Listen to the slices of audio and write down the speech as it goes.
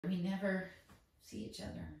We never see each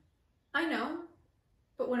other. I know,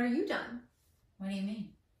 but when are you done? What do you mean?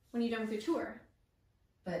 When are you done with your tour?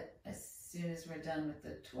 But as soon as we're done with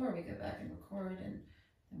the tour, we go back and record, and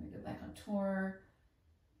then we go back on tour.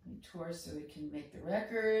 We tour so we can make the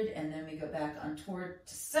record, and then we go back on tour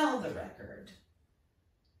to sell the record.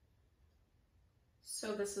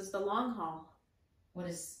 So this is the long haul. What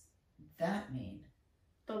does that mean?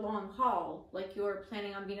 The long haul, like you're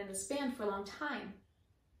planning on being in this band for a long time.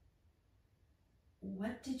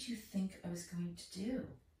 What did you think I was going to do?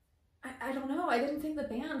 I don't know. I didn't think the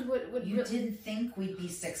band would You didn't think we'd be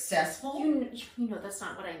successful? You know that's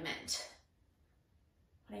not what I meant.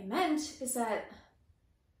 What I meant is that...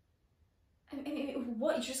 I mean,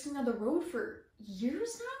 what? You're just going on the road for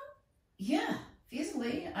years now? Yeah,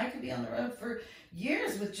 feasibly. I could be on the road for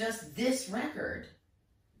years with just this record.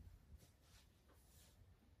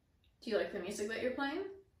 Do you like the music that you're playing?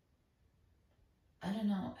 I don't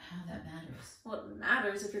know how that matters. Well, it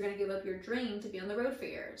matters if you're going to give up your dream to be on the road for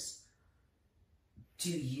years.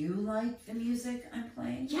 Do you like the music I'm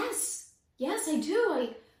playing? Yes. Yes, I do.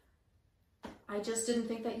 I just didn't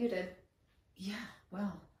think that you did. Yeah,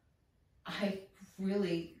 well, I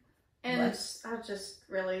really... And I just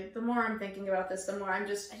really, the more I'm thinking about this, the more I'm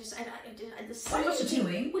just, What are you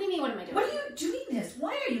doing? What do you mean, what am I doing? What are you doing this?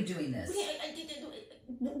 Why are you doing this?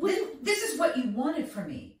 This is what you wanted from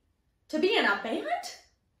me. To be in a band?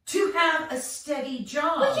 To have a steady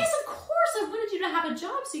job. Well, yes, of course. I wanted you to have a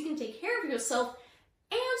job so you can take care of yourself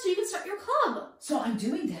and so you can start your club. So I'm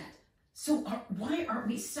doing that. So why aren't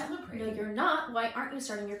we celebrating? No, you're not. Why aren't you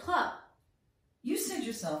starting your club? You said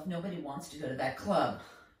yourself nobody wants to go to that club.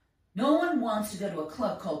 No one wants to go to a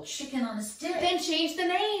club called Chicken on a Stick. Then change the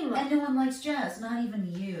name. And no one likes jazz, not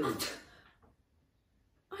even you.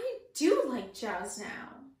 I do like jazz now.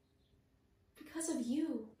 Because of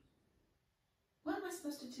you. What am I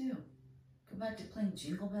supposed to do? Go back to playing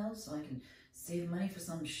Jingle Bells so I can save money for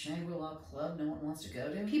some Shangri-La club no one wants to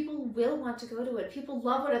go to? People will want to go to it. People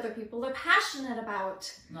love what other people are passionate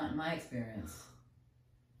about. Not in my experience.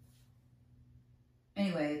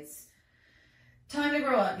 Anyway, it's time to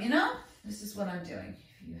grow up, you know? This is what I'm doing.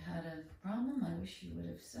 If you had a problem, I wish you would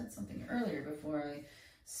have said something earlier before I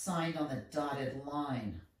signed on the dotted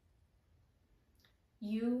line.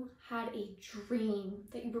 You had a dream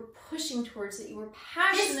that you were pushing towards, that you were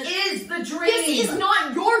passionate. This is the dream! This is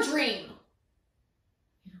not your dream!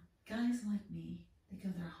 You know, guys like me, they go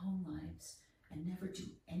their whole lives and never do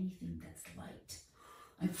anything that's light.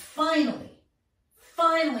 I'm finally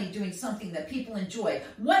doing something that people enjoy.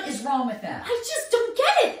 What is wrong with that? I just don't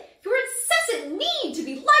get it! Your incessant need to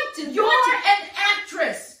be liked and You're wanted. an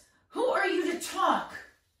actress! Who are you to talk?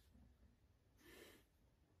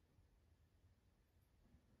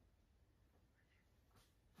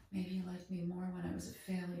 Maybe you liked me more when I was a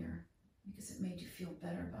failure because it made you feel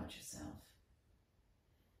better about yourself.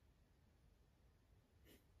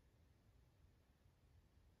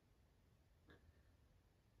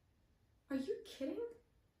 Are you kidding?